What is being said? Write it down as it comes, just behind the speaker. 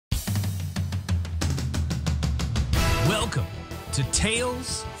Welcome to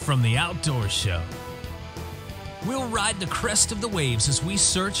Tales from the Outdoor Show. We'll ride the crest of the waves as we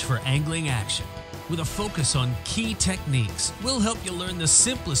search for angling action. With a focus on key techniques, we'll help you learn the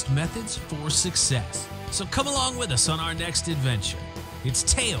simplest methods for success. So come along with us on our next adventure. It's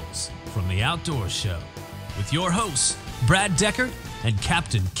Tales from the Outdoor Show with your hosts, Brad Deckard and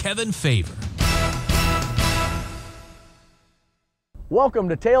Captain Kevin Faver. Welcome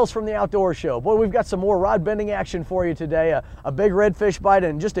to Tales from the Outdoor Show. Boy, we've got some more rod bending action for you today. A big redfish bite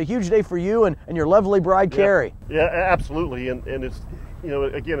and just a huge day for you and your lovely bride, Carrie. Yeah, absolutely. And it's, you know,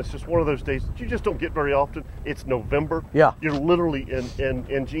 again, it's just one of those days that you just don't get very often. It's November. Yeah. You're literally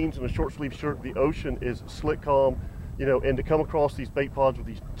in jeans and a short sleeve shirt. The ocean is slick calm, you know, and to come across these bait pods with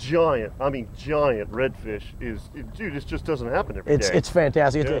these giant redfish dude, it just doesn't happen every day. It's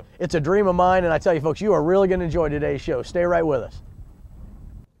fantastic. It's a dream of mine, and I tell you folks, you are really going to enjoy today's show. Stay right with us.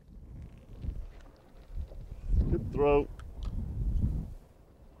 Good throw.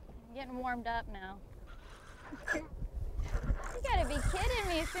 I'm getting warmed up now. You gotta be kidding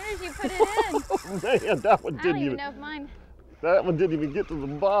me as soon as you put it in. Man, that one didn't I don't even know if mine. That one didn't even get to the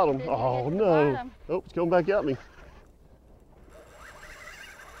bottom. Oh no. Oh, it's coming back at me.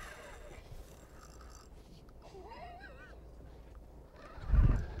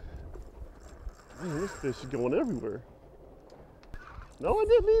 Man, this fish is going everywhere. No, I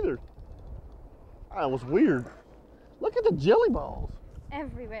didn't either. That was weird. Look at the jelly balls.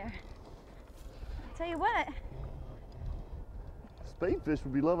 Everywhere. I'll tell you what. Spadefish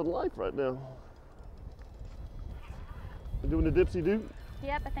would be loving life right now. You doing the dipsy do?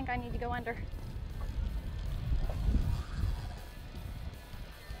 Yep, I think I need to go under.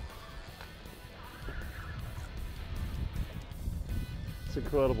 It's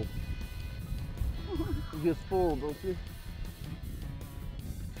incredible. You get spoiled, don't you?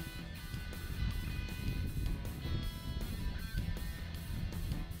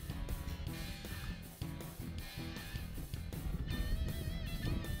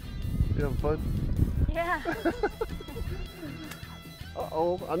 You having fun? Yeah.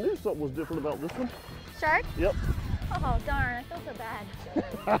 Uh-oh, I knew something was different about this one. Shark? Yep. Oh, darn, I feel so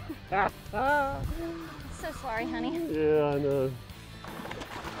bad. So sorry, honey. Yeah, I know.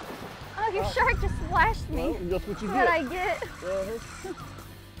 Oh, your shark just splashed me. Well, that's what you get. What I get.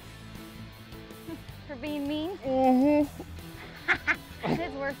 For being mean? Mm-hmm.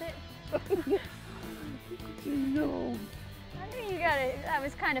 It's worth it. No. I knew you got it. That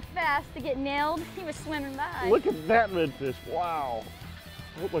was kind of fast to get nailed. He was swimming by. Look at that redfish. Wow.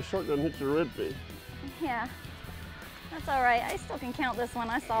 I hope my shark doesn't hit your redfish. Yeah. That's all right. I still can count this one.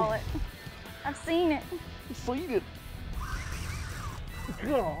 I saw it. I've seen it. You've seen it.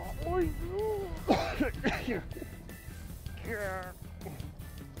 Oh, boy.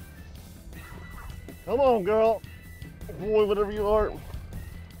 Come on, girl. Boy, whatever you are.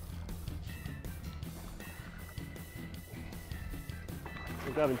 I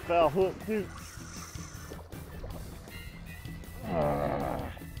got him foul hooked too.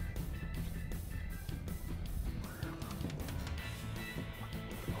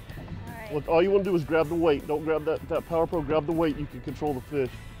 Right. Look, all you want to do is grab the weight. Don't grab that Power Pro. Grab the weight. You can control the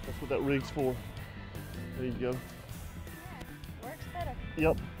fish. That's what that rig's for. There you go. Works better.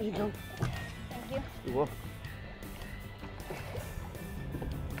 Yep. There you go. Thank you. You're welcome.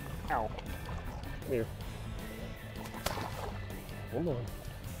 Ow. Come here. Hold on.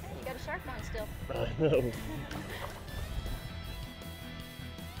 Hey, you got a shark on still. I know.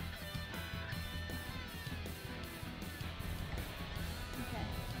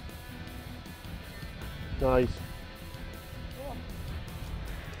 Nice. Cool.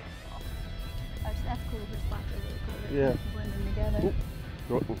 Oh, that's cool. Her spots are really cool. Yeah. Blending together.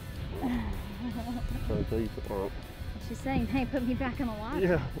 Trying to tell you something. She's saying, hey, put me back in the water.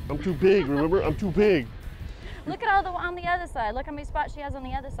 Yeah, I'm too big, remember? I'm too big. Look at all the on the other side. Look how many spots she has on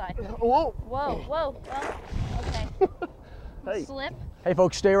the other side. Whoa. Whoa, whoa. Well, okay. Hey. Slip. Hey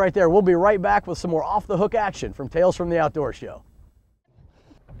folks, stay right there. We'll be right back with some more off-the-hook action from Tales from the Outdoor Show.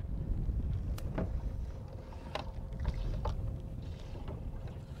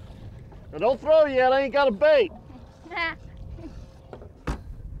 Now don't throw yet, I ain't got a bait.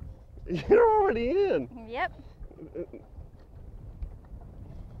 You're already in. Yep.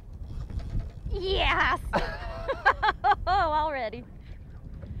 Yes! Oh, already.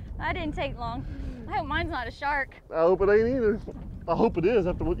 That didn't take long. I hope mine's not a shark. I hope it ain't either. I hope it is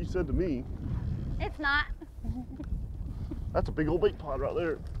after what you said to me. It's not. That's a big old bait pod right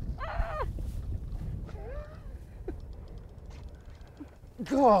there. Ah!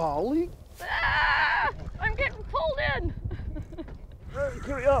 Golly. Ah! I'm getting pulled in.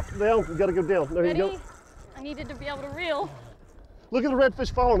 Carry up, down. You gotta go down. There Ready? you go. I needed to be able to reel. Look at the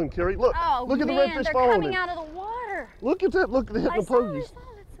redfish following him, Carrie. Look. Oh, look at man, the redfish they're following coming him. out of the water. Look at that. Look, they're hitting the pogies. I saw,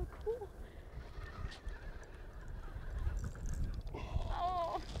 that's so cool.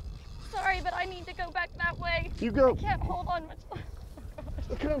 Oh, sorry, but I need to go back that way. You go. I can't hold on much longer.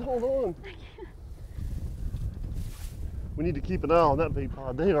 I can't hold on. I can't. We need to keep an eye on that bait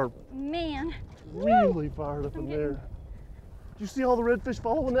pod. They are Man. really fired up in there. Do you see all the redfish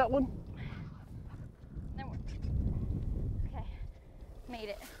following that one? No more. Okay, made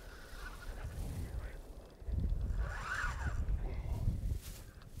it.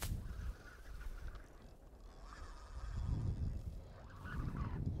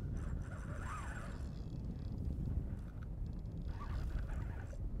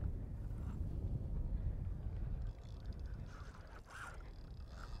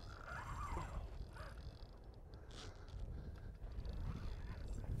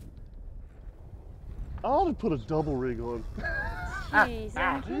 I ought to put a double rig on. Jeez,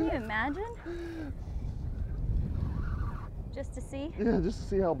 can you imagine? Just to see? Yeah, just to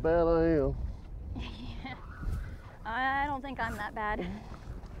see how bad I am. Yeah. I don't think I'm that bad.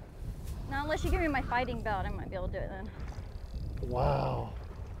 Now, unless you give me my fighting belt, I might be able to do it then. Wow.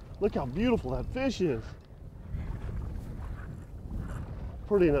 Look how beautiful that fish is.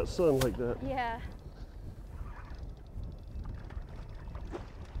 Pretty in that sun like that. Yeah.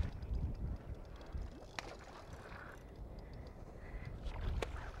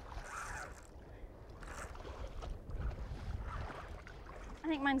 I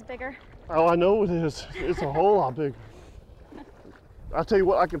think mine's bigger. Oh, I know it is. It's a whole lot bigger. I tell you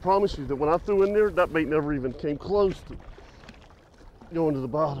what, I can promise you that when I threw in there, that bait never even came close to going to the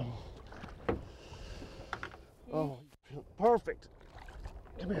bottom. Oh, perfect.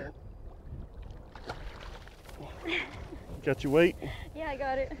 Come here. Got your weight? Yeah, I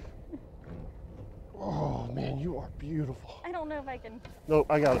got it. Oh man, you are beautiful. I don't know if I can. No,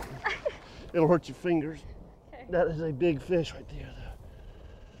 I got it. It'll hurt your fingers. Okay. That is a big fish right there.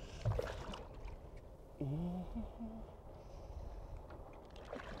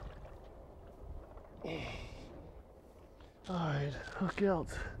 All right, hook out.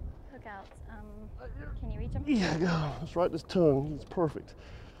 Hookouts. Can you reach them? Yeah, go. It's right in his tongue. It's perfect.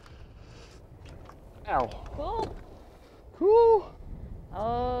 Ow. Cool. Cool.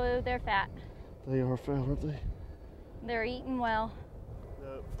 Oh, they're fat. They are fat, aren't they? They're eating well.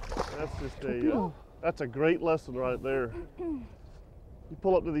 No, that's just a. That's a great lesson right there. You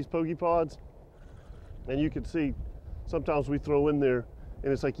pull up to these pogie pods, and you can see. Sometimes we throw in there,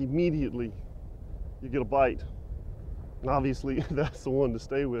 and it's like immediately you get a bite. And obviously, that's the one to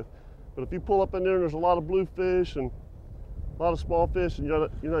stay with. But if you pull up in there and there's a lot of bluefish and a lot of small fish, and you're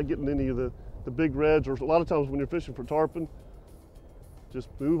not getting any of the big reds, or a lot of times when you're fishing for tarpon, just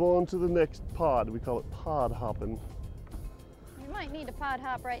move on to the next pod. We call it pod hopping. You might need a pod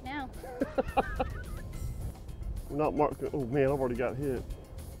hop right now. We're not marking. Oh man, I've already got hit.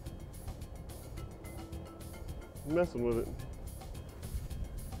 I'm messing with it.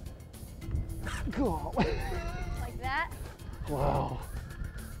 God. Like that. Wow.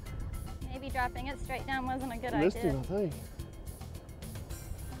 Maybe dropping it straight down wasn't a good Missed idea. it, I think.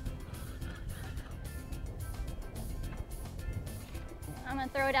 I'm gonna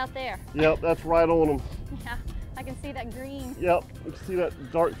throw it out there. Yep, that's right on them. Yeah, I can see that green. Yep, you can see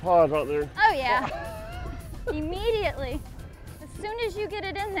that dark pod right there. Oh yeah. Immediately. As soon as you get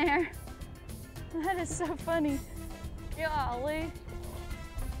it in there. That is so funny. Golly.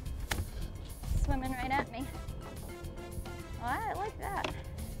 Swimming right at me. Oh, I like that.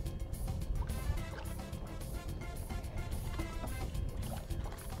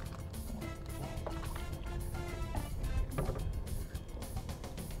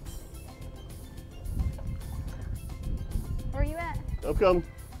 Where are you at? They'll come.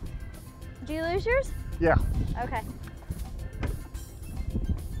 Did you lose yours? Yeah. Okay.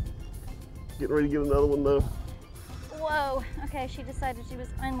 Getting ready to get another one though. Whoa. Okay, she decided she was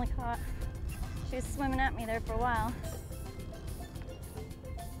finally caught. She was swimming at me there for a while.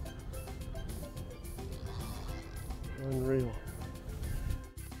 Unreal.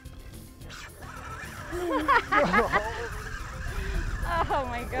 Oh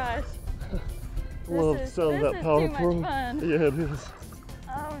my gosh. Love the sound of that power too pro. much fun. Yeah, it is.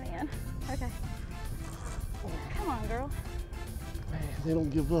 Oh man. Okay. Come on, girl. Man, they don't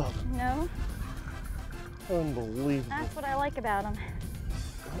give up. No, Unbelievable. that's what I like about them.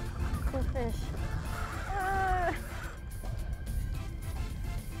 Cool fish.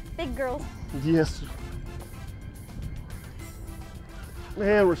 Big girls. Yes.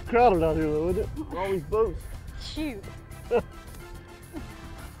 Man, we're crowded out here though, isn't it? All these boats. Shoot.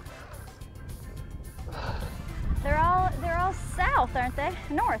 south, aren't they?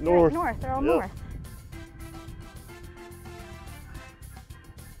 North. North. Right, north. They're all Yep. north.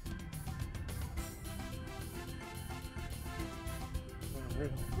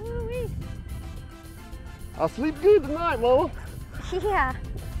 Woo-wee. I'll sleep good tonight, Mama. Yeah.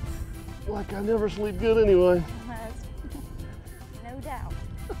 Like I never sleep good anyway. No doubt.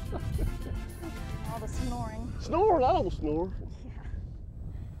 All the snoring. Snoring? I don't snore. Yeah.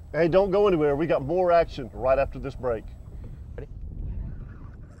 Hey, don't go anywhere. We got more action right after this break. Ready?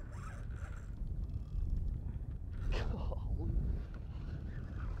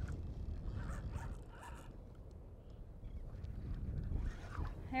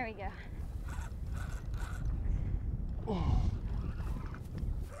 There we go.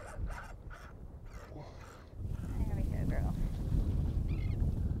 There we go, girl.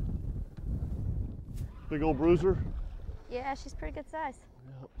 Big old bruiser. Yeah, she's pretty good size.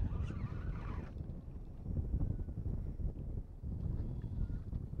 Yep.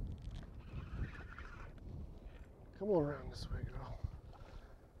 Come on around this way, girl.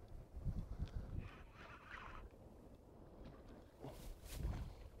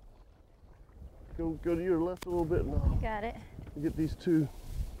 Go to your left a little bit and I'll Got it. get these two.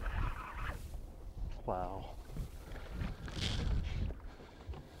 Wow.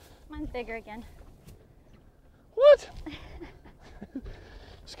 Mine's bigger again. What?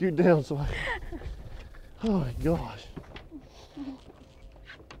 Scoot down so I. Oh my gosh.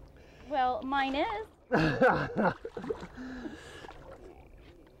 Well, mine is.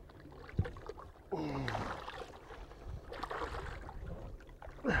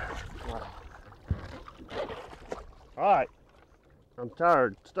 All right. I'm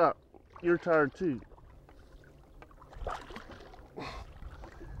tired. Stop. You're tired too.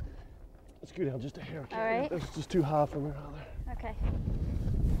 Let's go down just a hair. All right. That's just too high for me out there. Okay.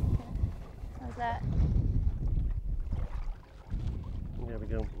 How's that? There we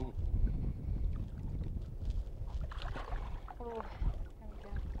go. Oh, there we go.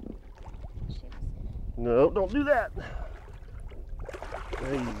 Shoot. No, don't do that.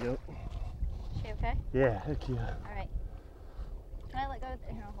 There you go. She okay? Yeah, heck yeah. All right. Can I let go?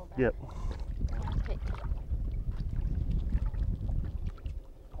 Here, I'll hold that. Yep. Okay.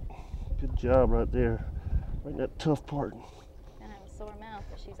 Good job right there. Right in that tough part. Gonna have a sore mouth,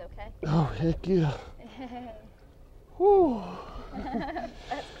 but she's okay. Oh, heck yeah. Whew.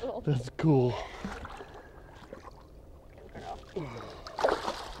 That's cool. That's cool. Good girl.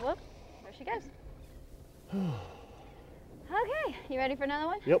 Whoop. There she goes. Okay. You ready for another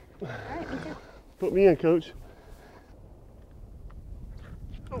one? Yep. All right. Me too. Put me in, coach.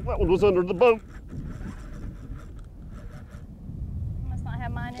 Oh, that one was under the boat. Must not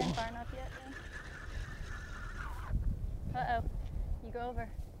have mine in far enough yet. Then. Uh-oh. You go over.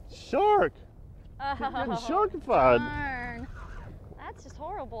 Shark. Oh, You're getting sharkified. darn. That's just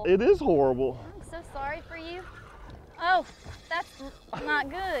horrible. It is horrible. I'm so sorry for you. Oh, that's not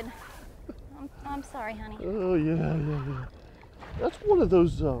good. I'm sorry, honey. Oh, yeah. That's one of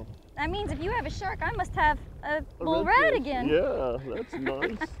those, That means if you have a shark, I must have a bull redfish. red again. Yeah, that's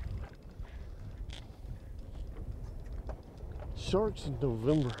nice. Sharks in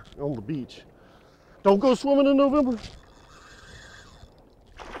November on the beach. Don't go swimming in November.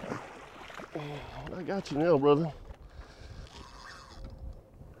 Oh, I got you now, brother.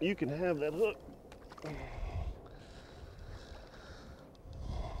 You can have that hook.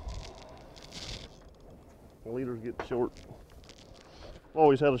 The leader's getting short.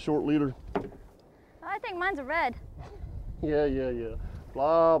 Always had a short leader. I think mine's a red. Yeah.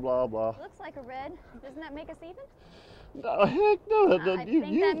 Blah, blah, blah. Looks like a red. Doesn't that make us even? No, heck no. I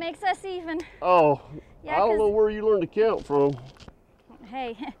think that makes us even. Oh, Yeah, I don't know where you learned to count from.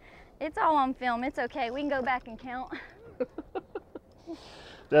 Hey, it's all on film. It's okay. We can go back and count.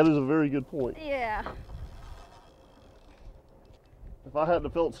 That is a very good point. Yeah. If I hadn't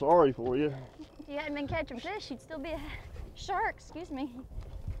have felt sorry for you. If you hadn't been catching fish, you'd still be a shark. Excuse me.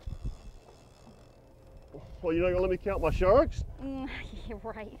 Well, you're not gonna let me count my sharks? You're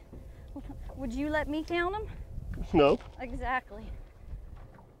right. Would you let me count them? No. Exactly.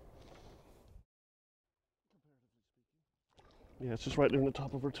 Yeah, it's just right there in the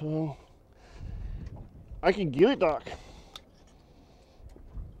top of her tongue. I can get it, Doc.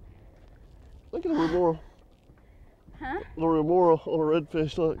 Look at the remora. Huh? The remora on a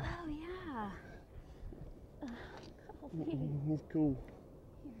redfish, look. Oh, yeah. Couple feet. He's cool.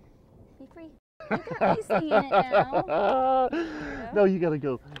 Be free. You got me seeing it now. No, you gotta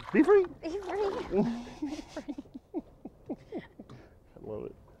go. Be free. Be free. Be free. I love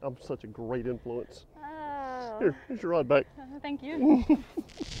it. I'm such a great influence. Oh. Here's your rod back. Thank you.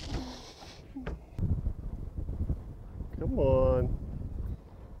 Come on.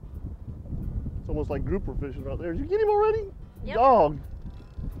 almost like grouper fishing right there. Did you get him already? Yep. Dog.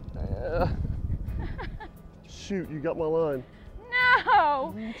 Shoot, you got my line.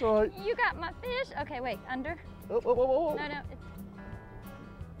 No! It's all right. You got my fish. Okay, wait, under? Oh. No, it's...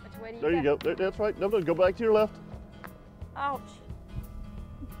 Which way do you go? There you go. That's right. No, go back to your left. Ouch.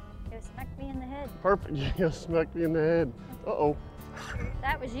 You smacked me in the head. Perfect. You smacked me in the head. Uh-oh.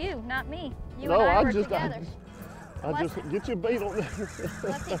 That was you, not me. You No, and I I were just together. I just get your bait on there.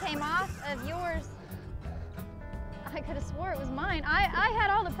 Unless he came off of yours. I could have swore it was mine. I had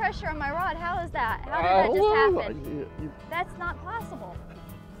all the pressure on my rod. How is that? How did that just happen? That's not possible.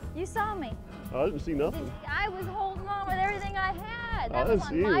 You saw me. I didn't see nothing. I was holding on with everything I had. That I was didn't on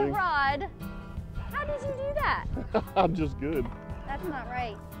see my anything. rod. How did you do that? I'm just good. That's not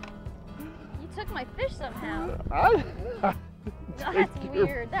right. You took my fish somehow. That's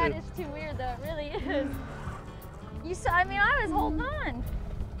weird. That is too weird though. It really is. You saw, I mean, I was holding on.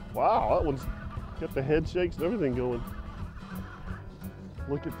 Wow, that one's got the head shakes and everything going.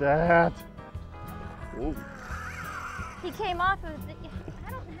 Look at that. Whoa. He came off of the,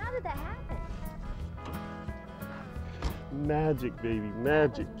 how did that happen? Magic, baby,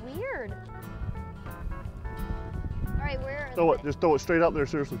 magic. That was weird. All right, where are Throw the, it, just throw it straight out there,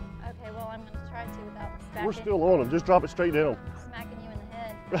 seriously. Okay, well, I'm gonna try to without smacking. We're still on them, just drop it straight down. Smacking you in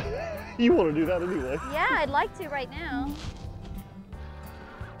the head. You want to do that anyway. Yeah, I'd like to right now.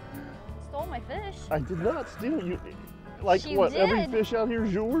 Stole my fish. I did not steal you. Like You what, every did. fish out here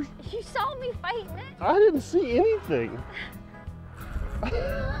is yours? You saw me fighting it. I didn't see anything.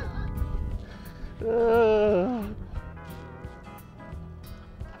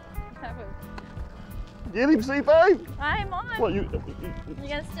 Get him, C5. I'm on. What you gonna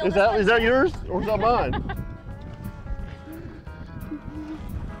steal is this one that too? yours or is that mine?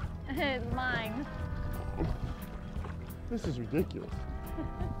 It's mine. This is ridiculous.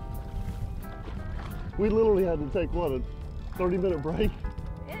 We literally had to take what, a 30-minute break?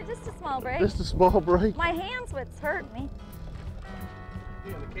 Yeah, just a small break. Just a small break. My hand's what's hurting me.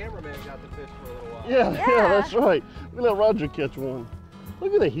 Yeah, the cameraman got the fish for a little while. Yeah, Yeah. that's right. We let Roger catch one.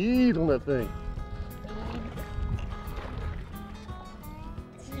 Look at the heat on that thing.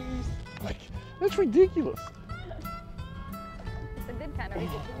 Jeez. Like, that's ridiculous. It's a good kind of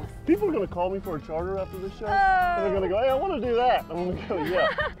ridiculous. People are going to call me for a charter after this show. Oh. And they're going to go, hey, I want to do that. I'm going to go, yeah,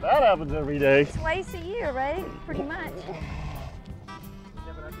 that happens every day. Twice a year, right? Pretty much.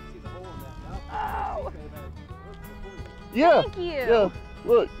 Oh, Yeah. thank you. Yeah.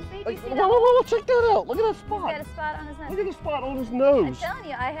 Look. See, Like, you see whoa, that? whoa, whoa, check that out. Look at that He's spot. got a spot on his nose. Look at the spot on his I'm nose. telling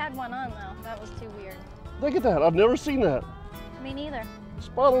you, I had one on though. That was too weird. Look at that. I've never seen that. Me neither.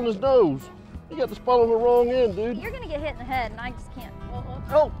 Spot on his nose. You got the spot on the wrong end, dude. You're gonna get hit in the head, and I just can't.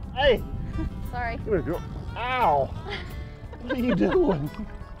 Oh, hey. Sorry. Come here, girl. Ow. What are you doing?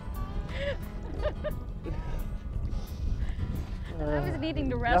 I was needing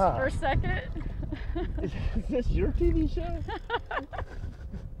to rest for a second. Is this your TV show?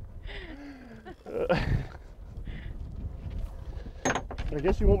 I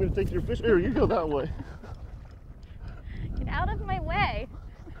guess you want me to take your fish. Here, you go that way. Get out of my way.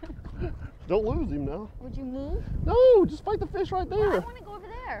 Don't lose him now. Would you move? No, just fight the fish right there. Well, I want to go over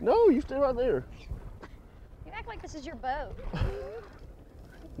there. No, you stay right there. You act like this is your boat.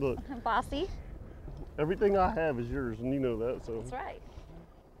 Look, Bossy. everything I have is yours, and you know that, so. That's right.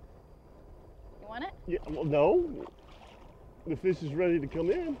 You want it? Yeah, well, no. The fish is ready to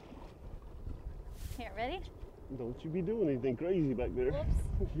come in. Here, ready? Don't you be doing anything crazy back there.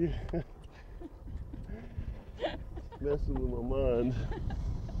 Whoops. Yeah. Messing with my mind.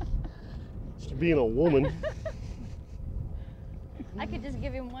 Just being a woman. I could just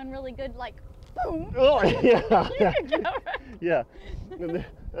give him one really good, like, boom. Oh, yeah. You could go right. Yeah. And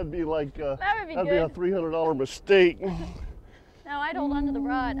that'd be like, That would be that'd good. be a $300 mistake. No, I'd hold onto the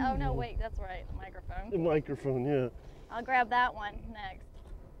rod. Oh, no, wait, that's right, the microphone. The microphone, yeah. I'll grab that one next.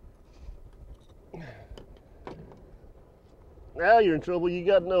 Now you're in trouble. You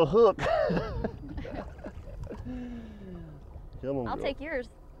got no hook. Come on, I'll girl. take yours.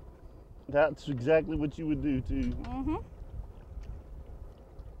 That's exactly what you would do, too. Mm-hmm.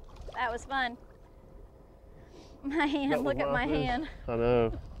 That was fun. My hand, That was look at my fish. hand. I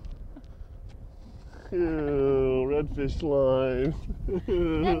know. Ew, redfish line.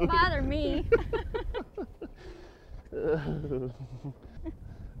 Doesn't bother me.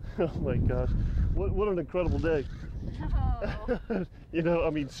 Oh my gosh. What an incredible day. Oh, You know, I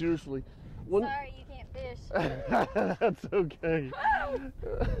mean, seriously. sorry you can't fish. That's okay.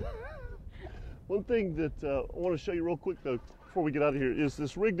 One thing that I want to show you real quick, though, before we get out of here, is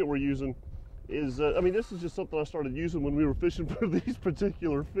this rig that we're using is, I mean, this is just something I started using when we were fishing for these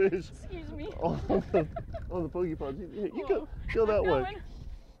particular fish. Excuse me. On the Pogie ponds. You go that way.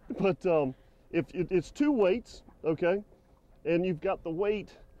 But if it's 2 weights, okay, and you've got the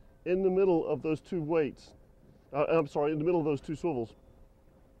weight in the middle of those 2 weights. I'm sorry, in the middle of those 2 swivels.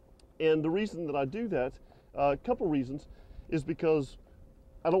 And the reason that I do that, a couple reasons, is because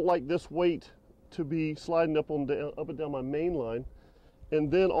I don't like this weight to be sliding up and down my main line. And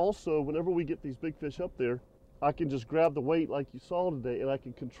then also, whenever we get these big fish up there, I can just grab the weight like you saw today, and I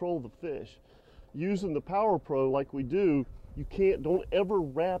can control the fish. Using the Power Pro like we do, don't ever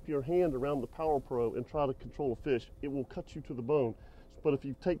wrap your hand around the Power Pro and try to control a fish. It will cut you to the bone. But if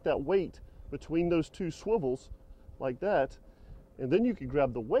you take that weight between those 2 swivels like that, and then you can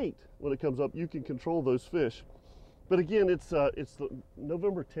grab the weight when it comes up, you can control those fish. But again, it's the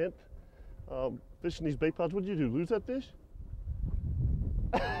November 10th, fishing these bait pods. What did you do, lose that fish?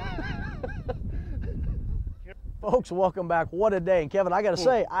 Folks, welcome back. What a day. And Kevin, I got to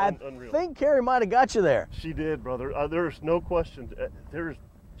say, I think Carrie might have got you there. She did, brother. There's no question.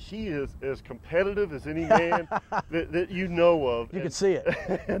 She is as competitive as any man that you know of. You could see it.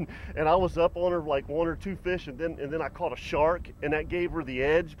 And I was up on her like 1 or 2 fish, and then I caught a shark, and that gave her the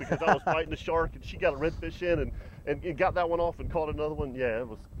edge because I was fighting the shark, and she got a redfish in and got that one off and caught another one. Yeah,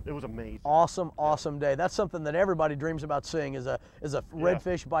 it was amazing. Awesome day. That's something that everybody dreams about seeing is a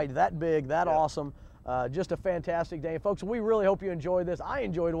redfish bite that big, that awesome. Just a fantastic day. Folks, we really hope you enjoyed this. I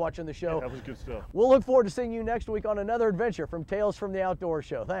enjoyed watching the show. Yeah, that was good stuff. We'll look forward to seeing you next week on another adventure from Tales from the Outdoor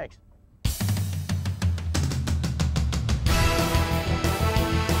Show. Thanks.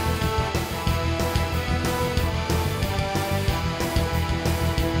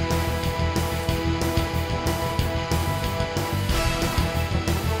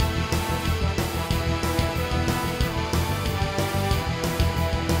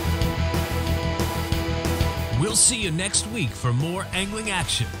 We'll see you next week for more angling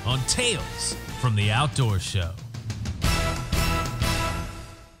action on Tales from the Outdoor Show.